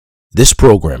This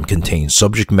program contains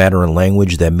subject matter and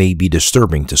language that may be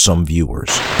disturbing to some viewers.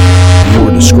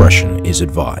 Viewer discretion is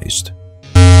advised.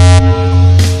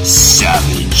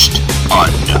 Savaged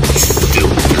Unfiltered.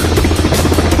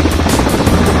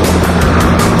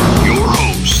 Your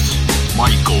host,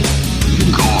 Michael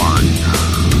Gardner.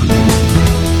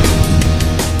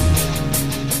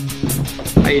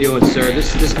 How you doing, sir?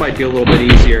 This might be a little bit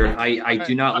easier. I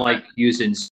do not like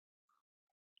using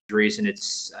and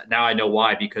it's now I know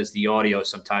why, because the audio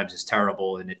sometimes is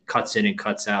terrible and it cuts in and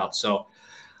cuts out. So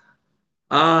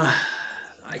no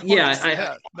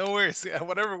worries. Yeah,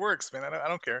 whatever works, man. I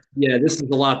don't care. Yeah, this is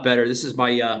a lot better. This is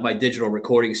my my digital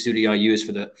recording studio I use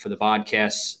for the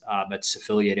podcasts. That's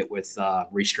affiliated with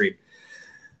Restream.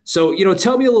 So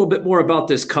tell me a little bit more about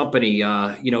this company.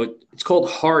 It's called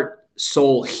Heart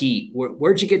Soul Heat.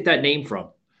 Where'd you get that name from?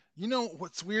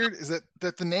 What's weird is that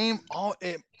the name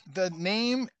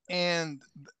and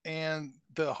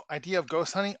the idea of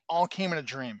ghost hunting all came in a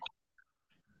dream.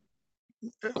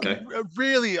 Okay.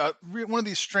 Really, one of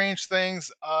these strange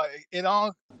things. It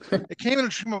came in a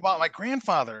dream about my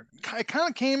grandfather. It kind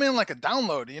of came in like a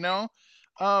download,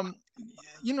 I'm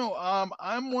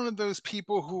one of those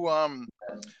people who,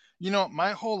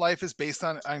 my whole life is based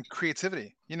on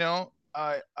creativity.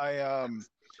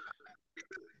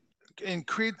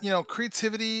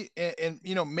 Creativity and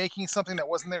making something that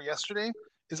wasn't there yesterday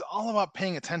is all about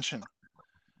paying attention,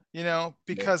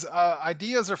 because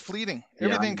ideas are fleeting.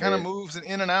 Everything kind of moves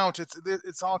in and out.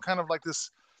 It's all kind of like this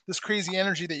crazy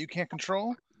energy that you can't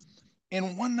control.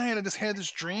 And one night I just had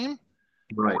this dream,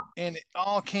 right, and it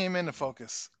all came into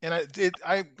focus. And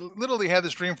I literally had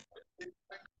this dream,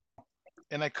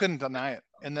 and I couldn't deny it.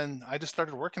 And then I just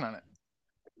started working on it.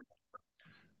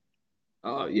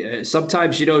 Oh, yeah.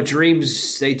 Sometimes,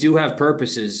 dreams, they do have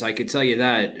purposes. I can tell you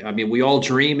that. I mean, we all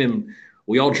dream, and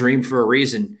we all dream for a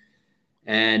reason.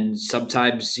 And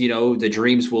sometimes, the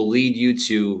dreams will lead you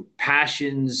to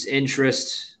passions,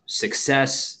 interests,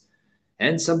 success,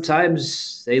 and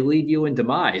sometimes they lead you in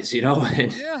demise,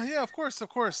 Yeah, of course.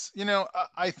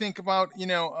 I think about,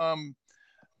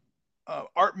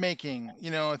 art making,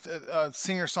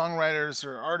 singer-songwriters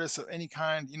or artists of any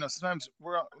kind. Sometimes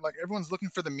we're like, everyone's looking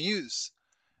for the muse,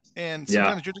 and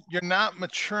sometimes you're not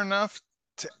mature enough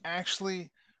to actually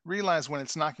realize when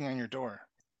it's knocking on your door.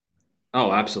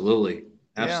 Oh, absolutely.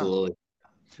 So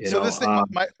this thing,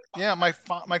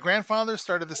 my grandfather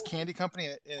started this candy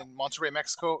company in Monterrey,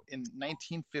 Mexico in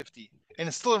 1950, and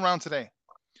it's still around today.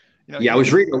 I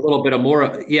was reading a little bit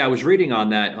more. Yeah, I was reading on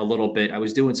that a little bit. I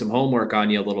was doing some homework on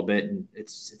you a little bit, and it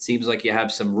seems like you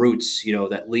have some roots,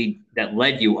 that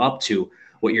led you up to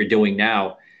what you're doing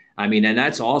now. I mean, and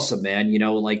that's awesome, man.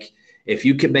 Like, if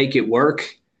you can make it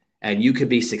work and you can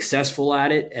be successful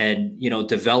at it and,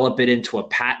 develop it into a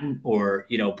patent or,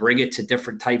 bring it to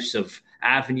different types of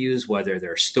avenues, whether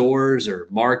they're stores or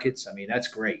markets. I mean, that's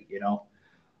great,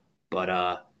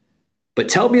 But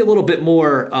tell me a little bit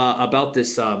more about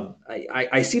this. I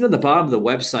see it on the bottom of the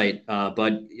website,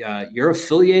 but you're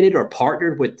affiliated or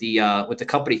partnered with the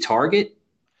company Target.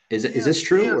 Is this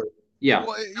true? Yeah. Or, yeah.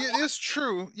 Well, it is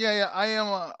true. Yeah. I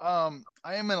am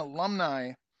an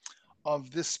alumni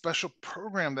of this special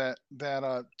program that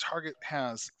Target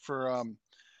has for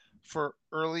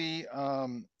early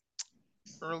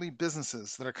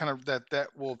businesses that are kind of that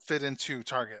will fit into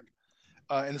Target,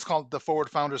 and it's called the Forward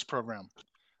Founders Program.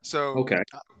 So okay.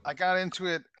 I got into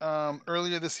it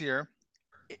earlier this year.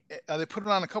 They put it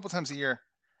on a couple times a year.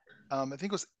 I think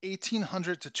it was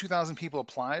 1,800 to 2,000 people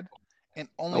applied, and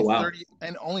only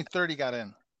 30 got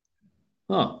in.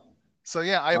 Oh. So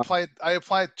yeah, I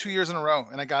applied 2 years in a row,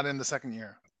 and I got in the second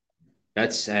year.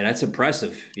 That's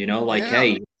impressive.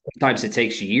 Hey, sometimes it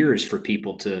takes years for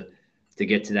people to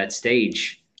get to that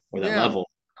stage or that level.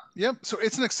 Yep. So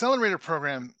it's an accelerator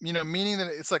program, meaning that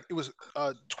it's like it was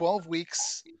 12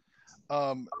 weeks,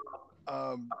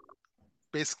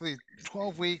 basically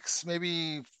 12 weeks,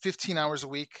 maybe 15 hours a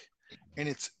week, and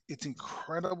it's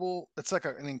incredible. It's like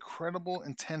an incredible,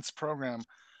 intense program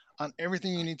on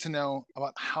everything you need to know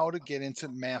about how to get into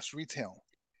mass retail.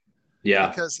 Yeah.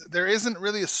 Because there isn't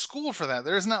really a school for that.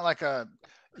 There's not like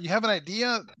you have an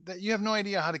idea that you have no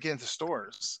idea how to get into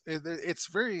stores. It's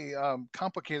very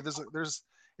complicated.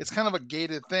 It's kind of a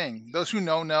gated thing. Those who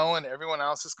know, and everyone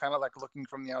else is kind of like looking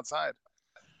from the outside.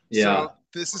 Yeah. So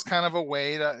this is kind of a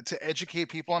way to educate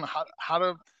people on how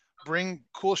to bring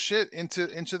cool shit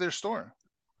into their store.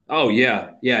 Oh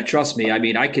yeah. Yeah. Trust me. I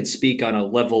mean, I could speak on a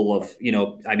level of,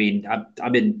 I've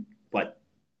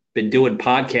been doing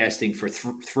podcasting for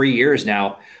 3 years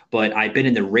now, but I've been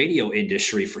in the radio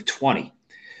industry for 20.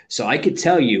 So I could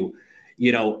tell you,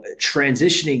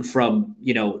 transitioning from,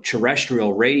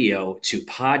 terrestrial radio to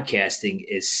podcasting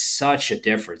is such a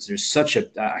difference. There's such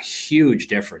a huge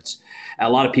difference. A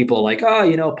lot of people are like,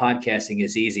 oh, podcasting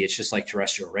is easy. It's just like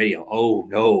terrestrial radio. Oh,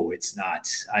 no, it's not.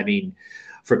 I mean,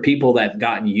 for people that have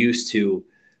gotten used to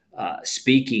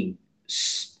speaking,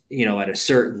 at a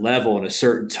certain level and a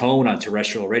certain tone on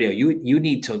terrestrial radio, you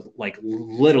need to like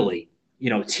literally,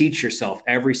 teach yourself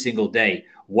every single day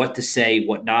what to say,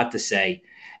 what not to say.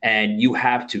 And you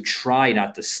have to try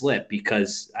not to slip,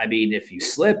 because I mean, if you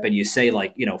slip and you say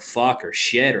like, fuck or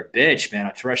shit or bitch, man,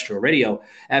 on terrestrial radio,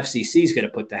 FCC is going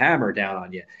to put the hammer down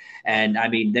on you. And I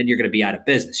mean, then you're going to be out of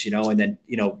business, and then,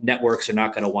 networks are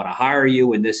not going to want to hire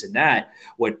you and this and that.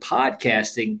 With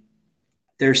podcasting,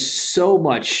 there's so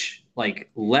much like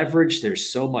leverage. There's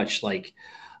so much like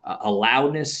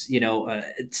allowedness,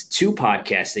 to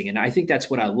podcasting. And I think that's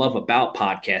what I love about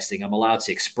podcasting. I'm allowed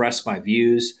to express my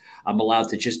views. I'm allowed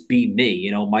to just be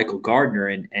me, Michael Gardner,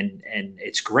 and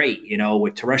it's great.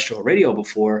 With terrestrial radio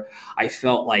before, I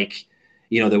felt like,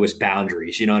 there was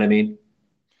boundaries. You know what I mean?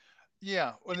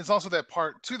 Yeah. Well, it's also that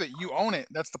part too, that you own it.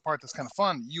 That's the part that's kind of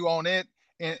fun. You own it.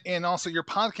 And also your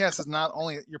podcast is not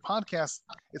only your podcast,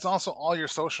 it's also all your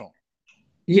social.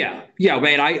 Yeah,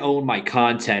 man. I own my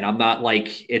content. I'm not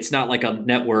like, it's not like a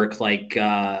network like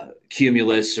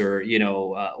Cumulus or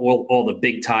all the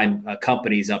big time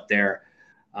companies up there,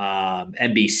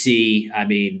 NBC. I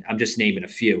mean, I'm just naming a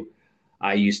few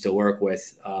I used to work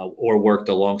with or worked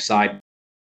alongside.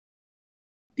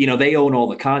 They own all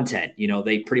the content.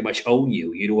 They pretty much own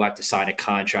you. You don't have to sign a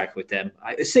contract with them.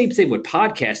 Same thing with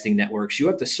podcasting networks. You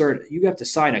have to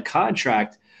sign a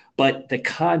contract. But the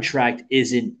contract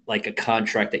isn't like a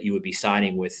contract that you would be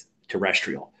signing with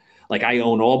terrestrial. Like I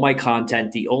own all my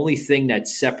content. The only thing that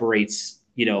separates,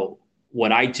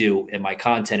 what I do in my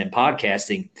content and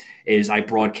podcasting is I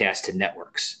broadcast to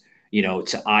networks, to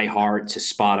iHeart, to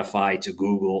Spotify, to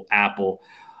Google, Apple,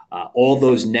 all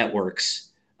those networks.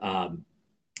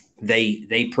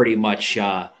 They pretty much,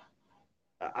 I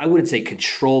wouldn't say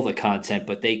control the content,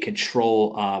 but they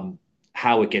control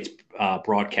how it gets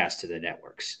broadcast to the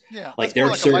networks. Yeah, like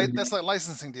that's like a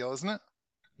licensing deal, isn't it?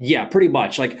 Yeah, pretty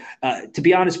much. Like to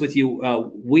be honest with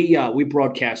you, we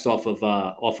broadcast off of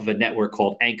a network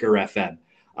called Anchor FM,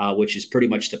 which is pretty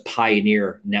much the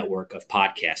pioneer network of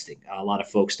podcasting. A lot of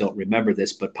folks don't remember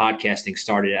this, but podcasting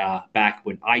started back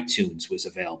when iTunes was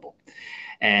available,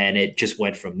 and it just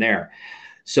went from there.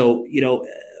 So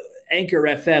Anchor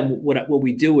FM, what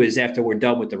we do is after we're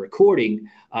done with the recording,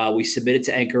 we submit it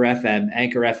to Anchor FM.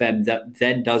 Anchor FM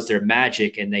then does their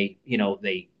magic, and they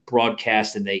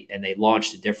broadcast and they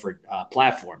launch to different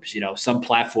platforms. Some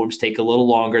platforms take a little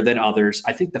longer than others.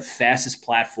 I think the fastest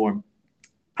platform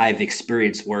I've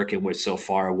experienced working with so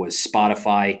far was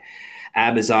Spotify,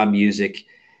 Amazon Music,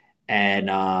 and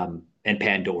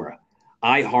Pandora.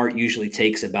 iHeart usually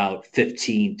takes about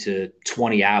 15 to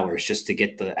 20 hours just to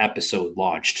get the episode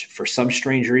launched. For some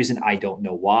strange reason, I don't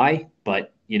know why,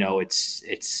 but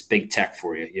it's big tech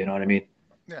for you. You know what I mean?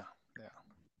 Yeah.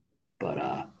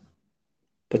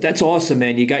 But that's awesome,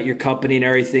 man. You got your company and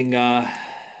everything.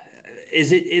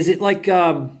 Is it like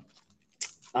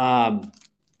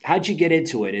how'd you get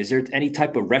into it? Is there any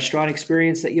type of restaurant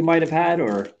experience that you might have had,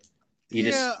 or you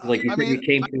just like you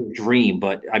came to a dream?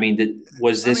 But I mean,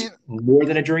 was this more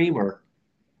than a dream, or?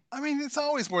 I mean, it's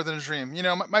always more than a dream.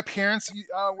 My parents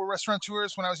were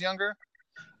restaurateurs when I was younger.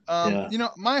 My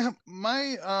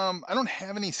I don't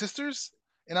have any sisters,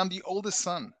 and I'm the oldest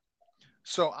son.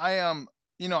 So I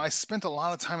spent a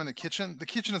lot of time in the kitchen. The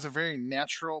kitchen is a very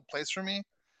natural place for me,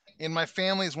 and my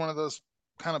family is one of those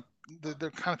kind of the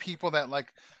kind of people that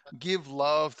like give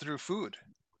love through food.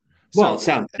 Well, it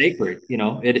sounds sacred,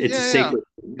 it's a sacred.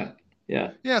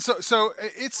 Yeah. Yeah. So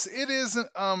it is in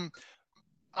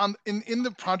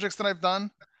the projects that I've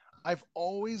done, I've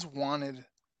always wanted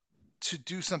to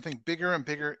do something bigger and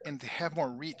bigger and to have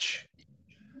more reach.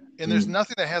 And there's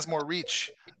nothing that has more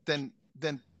reach than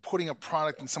putting a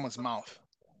product in someone's mouth.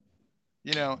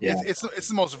 It's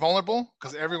the most vulnerable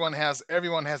because everyone has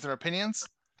their opinions,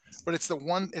 but it's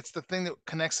the thing that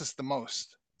connects us the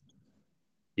most.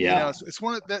 Yeah. It's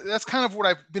one of that's kind of what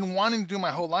I've been wanting to do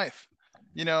my whole life.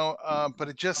 But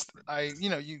it just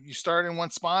you start in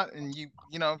one spot and if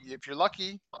you're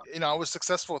lucky, I was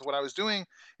successful with what I was doing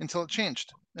until it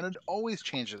changed, and it always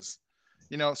changes.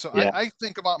 So yeah. I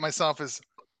think about myself as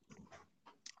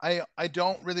I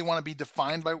don't really want to be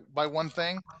defined by one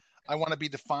thing. I want to be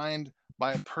defined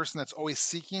by a person that's always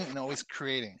seeking and always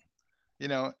creating.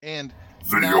 And I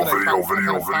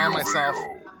found myself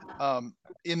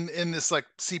in this like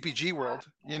CPG world,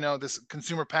 this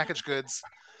consumer packaged goods.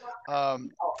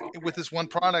 with this one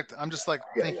product, I'm just like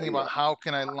thinking about how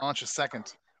can I launch a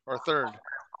second or a third.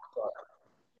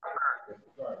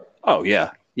 Oh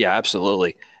yeah, yeah,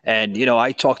 absolutely. And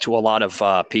I talk to a lot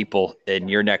of people in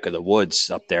your neck of the woods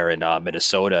up there in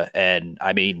Minnesota, and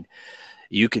I mean,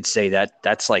 you could say that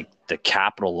that's like the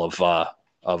capital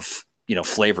of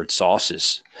flavored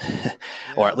sauces,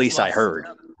 or at least I heard.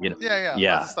 Yeah,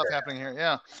 Yeah, lots of stuff happening here.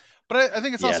 Yeah, but I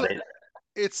think it's yeah, also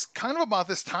it's kind of about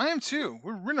this time too.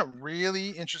 We're in a really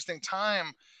interesting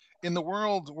time in the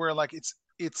world where like it's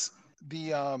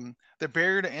the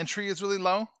barrier to entry is really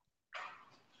low.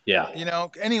 yeah.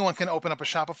 Anyone can open up a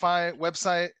Shopify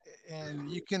website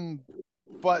and you can,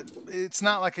 but it's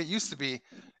not like it used to be.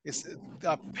 It's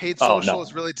paid Oh social no.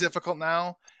 is really difficult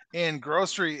now, and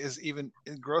grocery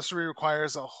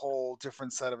requires a whole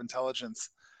different set of intelligence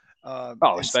Oh,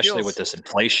 and especially with skills. this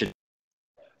inflation.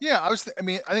 Yeah, I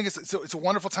think it's a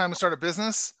wonderful time to start a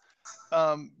business,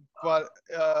 but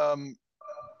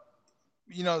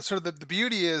sort of the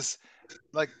beauty is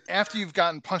like after you've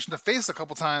gotten punched in the face a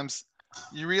couple times,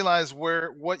 you realize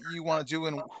what you want to do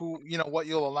and what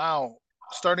you'll allow.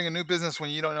 Starting a new business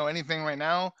when you don't know anything right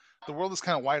now, the world is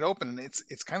kind of wide open and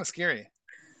it's kind of scary.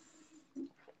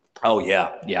 Oh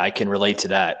yeah, yeah. I can relate to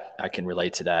that.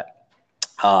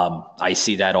 I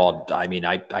see that all. I mean,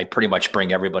 I pretty much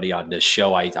bring everybody on this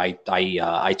show. I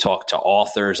talk to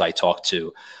authors. I talk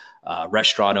to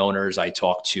restaurant owners. I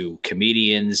talk to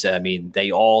comedians. I mean,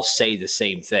 they all say the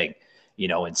same thing,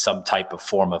 in some type of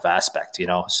form of aspect.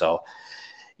 So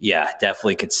yeah,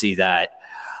 definitely could see that.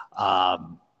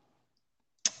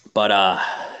 But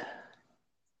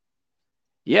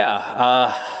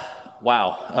yeah.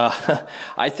 Wow.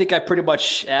 I think I pretty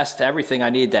much asked everything I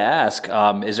need to ask.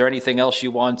 Is there anything else you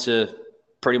want to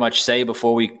pretty much say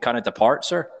before we kind of depart,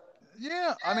 sir?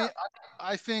 Yeah, I mean,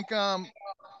 I think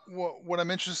what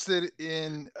I'm interested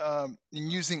in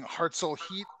using Heart Soul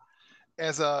Heat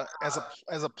as a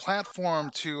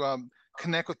platform to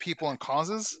connect with people and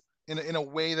causes in a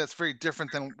way that's very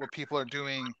different than what people are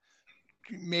doing,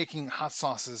 making hot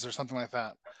sauces or something like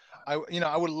that. I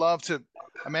would love to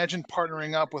imagine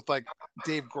partnering up with like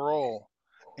Dave Grohl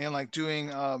and like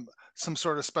doing some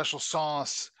sort of special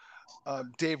sauce,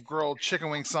 Dave Grohl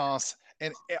chicken wing sauce,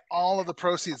 and all of the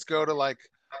proceeds go to like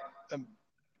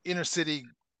inner city,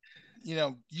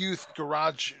 youth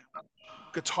garage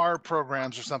guitar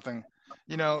programs or something.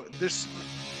 There's,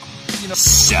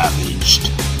 Savaged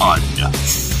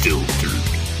Unfiltered.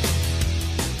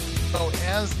 so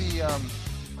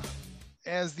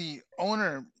as the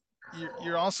owner,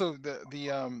 you're also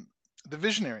the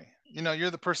visionary. You're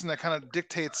the person that kind of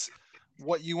dictates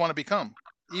what you want to become,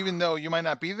 even though you might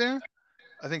not be there.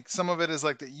 I think some of it is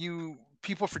like that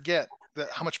people forget that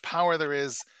how much power there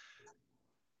is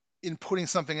in putting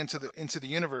something into the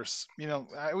universe.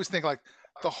 I always think like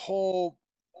the whole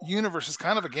universe is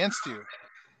kind of against you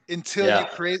until Yeah.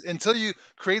 you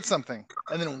create something,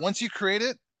 and then once you create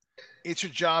it, it's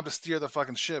your job to steer the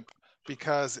fucking ship,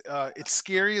 because it's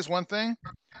scary is one thing,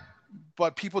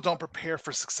 but people don't prepare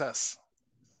for success.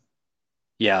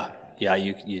 Yeah. Yeah.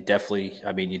 You definitely,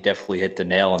 I mean, you definitely hit the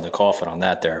nail on the coffin on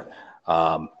that there.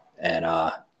 And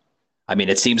I mean,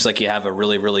 it seems like you have a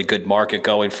really, really good market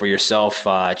going for yourself.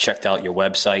 Checked out your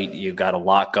website. You've got a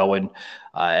lot going.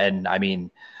 And I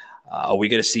mean, are we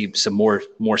going to see some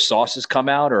more sauces come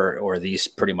out, or are these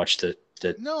pretty much the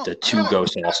No, to-go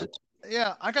sauces?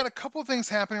 Yeah, I got a couple things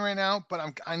happening right now, but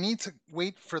I need to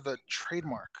wait for the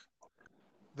trademark.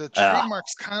 The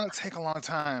trademarks kind of take a long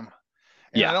time,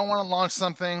 and I don't want to launch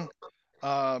something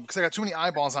because I got too many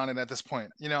eyeballs on it at this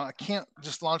point. I can't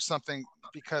just launch something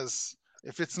because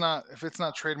if it's not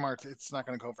trademarked, it's not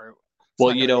going to go very.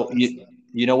 Well, you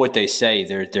know what they say.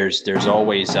 There's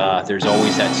always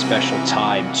that special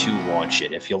time to launch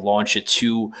it. If you launch it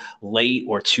too late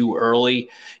or too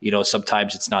early,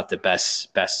 sometimes it's not the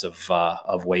best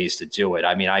of ways to do it.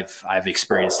 I mean, I've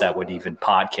experienced that with even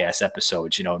podcast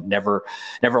episodes. Never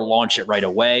launch it right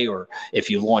away, or if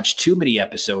you launch too many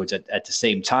episodes at the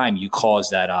same time, you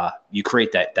cause you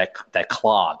create that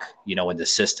clog, in the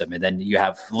system, and then you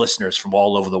have listeners from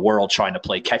all over the world trying to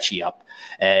play catchy up.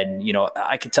 And,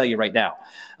 I can tell you right now,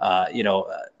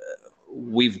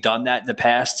 we've done that in the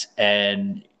past,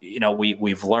 and,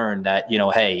 we've learned that,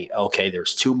 hey, okay,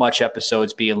 there's too much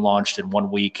episodes being launched in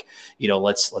 1 week,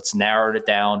 let's narrow it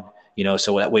down,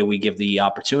 so that way we give the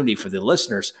opportunity for the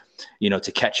listeners,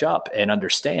 to catch up and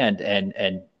understand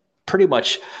and pretty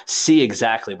much see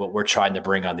exactly what we're trying to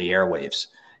bring on the airwaves,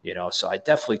 so I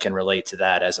definitely can relate to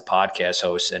that as a podcast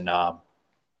host. And,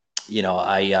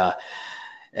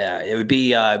 it would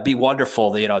be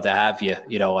wonderful, to have you,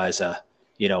 as a,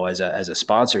 you know, as a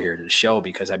sponsor here to the show,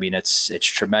 because I mean, it's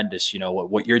tremendous. You know,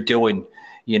 what you're doing,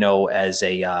 you know, as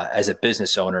a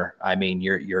business owner. I mean,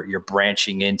 you're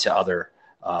branching into other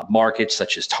markets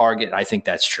such as Target. I think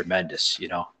that's tremendous, you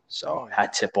know, so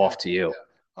hat tip off to you.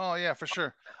 Oh yeah, for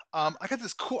sure. I got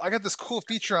this cool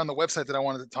feature on the website that I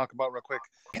wanted to talk about real quick.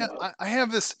 I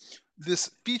have this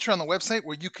feature on the website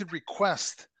where you could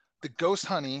request the ghost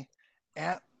honey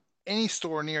at any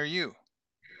store near you.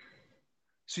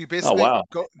 So you basically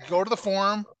go to the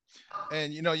forum,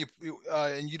 and you know you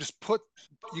just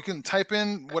you can type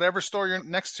in whatever store you're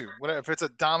next to, whatever, if it's a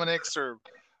Dominick's or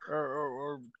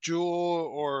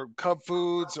Jewel or Cub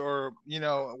Foods or, you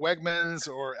know, Wegmans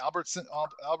or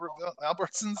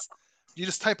Albertsons. You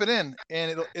just type it in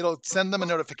and it'll send them a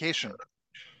notification.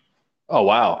 Oh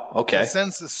wow! Okay. It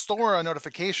sends the store a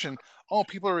notification. Oh,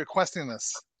 people are requesting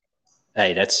this.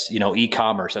 Hey, that's, you know,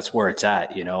 e-commerce. That's where it's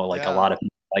at. You know, like a lot of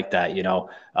people like that. You know,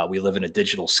 we live in a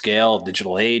digital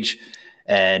age,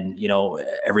 and you know,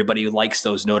 everybody likes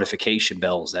those notification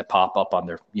bells that pop up on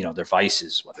their, you know, their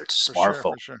devices, whether it's a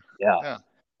smartphone. For sure. Yeah.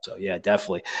 So yeah,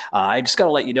 definitely. I just got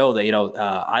to let you know that, you know,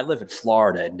 I live in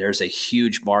Florida, and there's a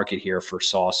huge market here for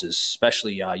sauces,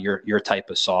 especially your type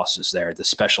of sauces there, the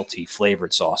specialty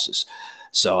flavored sauces.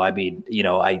 So, I mean, you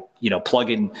know,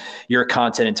 plugging your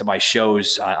content into my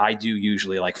shows, I do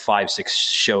usually like 5-6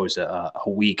 shows a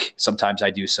week. Sometimes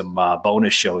I do some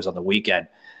bonus shows on the weekend,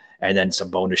 and then some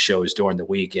bonus shows during the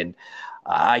week. And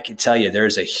I can tell you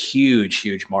there's a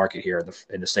huge market here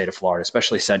in the state of Florida,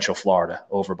 especially Central Florida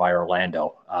over by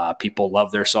Orlando. People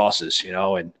love their sauces, you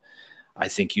know, and I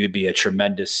think you'd be a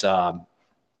tremendous,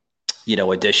 you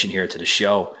know, addition here to the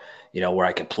show, you know, where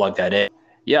I can plug that in.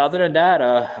 Yeah, other than that,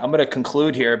 I'm going to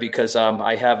conclude here because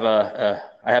I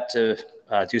have to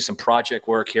do some project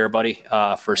work here, buddy,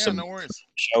 for some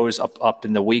shows up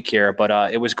in the week here.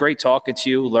 But it was great talking to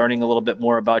you, learning a little bit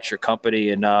more about your company,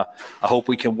 and I hope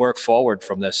we can work forward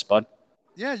from this, bud.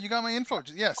 Yeah, you got my info.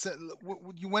 Yes.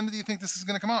 When do you think this is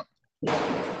going to come out?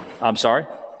 I'm sorry?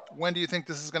 When do you think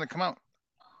this is going to come out?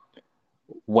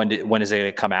 When is it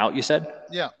going to come out, you said?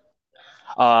 Yeah.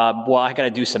 Well, I got to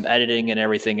do some editing and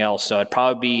everything else, so it'd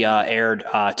probably be aired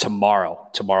tomorrow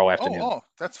afternoon. Oh,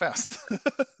 that's fast.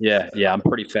 Yeah, I'm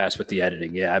pretty fast with the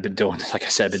editing. Yeah, I've been doing, like I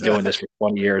said, I've been doing this for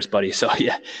 20 years, buddy. So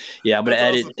yeah, I'm gonna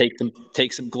edit, awesome.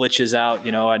 take some glitches out.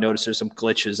 You know, I noticed there's some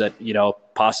glitches that, you know,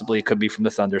 possibly it could be from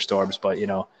the thunderstorms, but you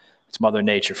know, it's Mother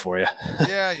Nature for you.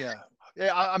 Yeah.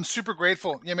 I'm super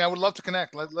grateful. Yeah, I mean, I would love to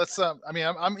connect. Let's. I mean,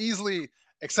 I'm easily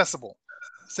accessible.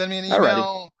 Send me an email.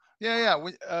 Alrighty. Yeah.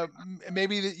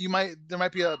 Maybe there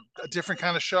might be a different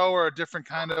kind of show or a different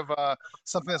kind of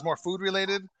something that's more food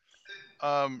related.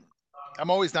 I'm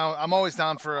always down. I'm always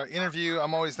down for an interview.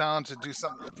 I'm always down to do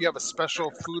something. If you have a special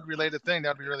food related thing,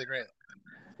 that'd be really great.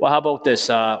 Well, how about this?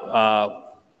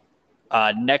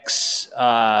 Next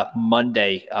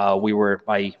Monday,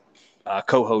 my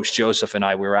co-host Joseph and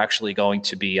I, we were actually going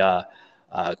to be,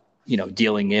 you know,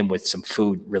 dealing in with some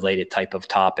food related type of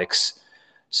topics.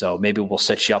 So maybe we'll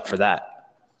set you up for that.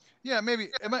 Yeah, maybe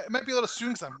it might be a little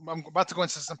soon because I'm about to go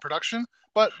into some production,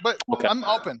 but okay. I'm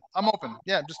open.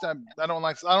 Yeah, just I don't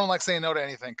like saying no to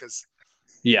anything because.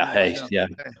 Yeah.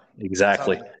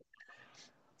 Exactly.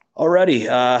 Alrighty.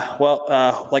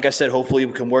 Well, like I said, hopefully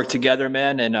we can work together,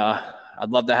 man. And I'd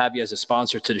love to have you as a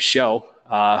sponsor to the show.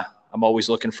 I'm always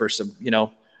looking for some, you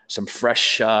know, some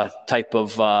fresh type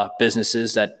of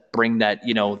businesses that bring that,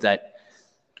 you know, that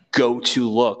go-to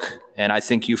look. And I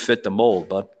think you fit the mold,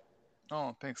 bud.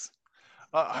 Oh, thanks.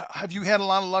 Have you had a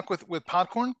lot of luck with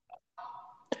Podcorn?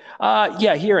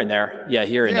 Yeah, here and there.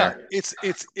 There.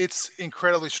 It's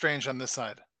incredibly strange on this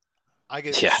side. I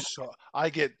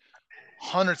get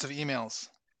hundreds of emails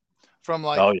from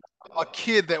like a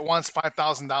kid that wants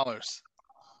 $5,000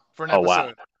 for an episode.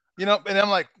 Wow. You know, and I'm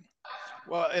like,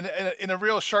 well, in a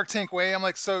real Shark Tank way, I'm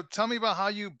like, so tell me about how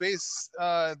you base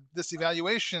this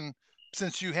evaluation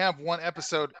since you have one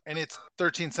episode and it's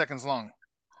 13 seconds long.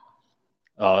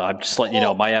 I'm just letting you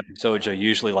know, my episodes are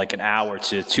usually like an hour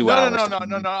to 2 hours. No.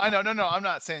 I know. No, I'm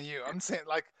not saying you. I'm saying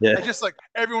like, I just like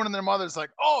everyone and their mother's like,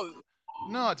 oh,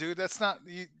 no, dude, that's not.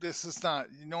 This is not.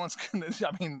 No one's gonna.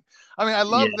 I mean, I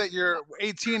love that you're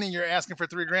 18 and you're asking for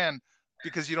 $3,000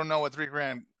 because you don't know what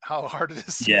 $3,000 how hard it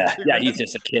is. Yeah, he's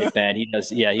just a kid, man. He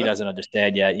doesn't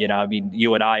understand yet. You know, I mean,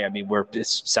 you and I mean, it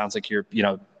sounds like you're, you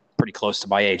know, pretty close to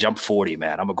my age. I'm 40,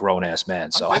 man. I'm a grown ass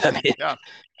man. So I mean, yeah.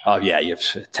 Oh yeah, you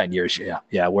have 10 years.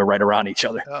 Yeah, we're right around each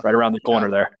other, right around the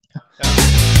corner there. Yeah.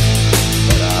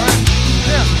 But, all right.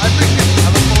 Yeah, I appreciate it. I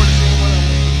look forward to seeing what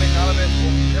we make out of it.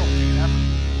 We'll make it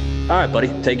happen. All right, buddy.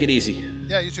 Take it easy.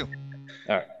 Yeah, you too.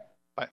 All right.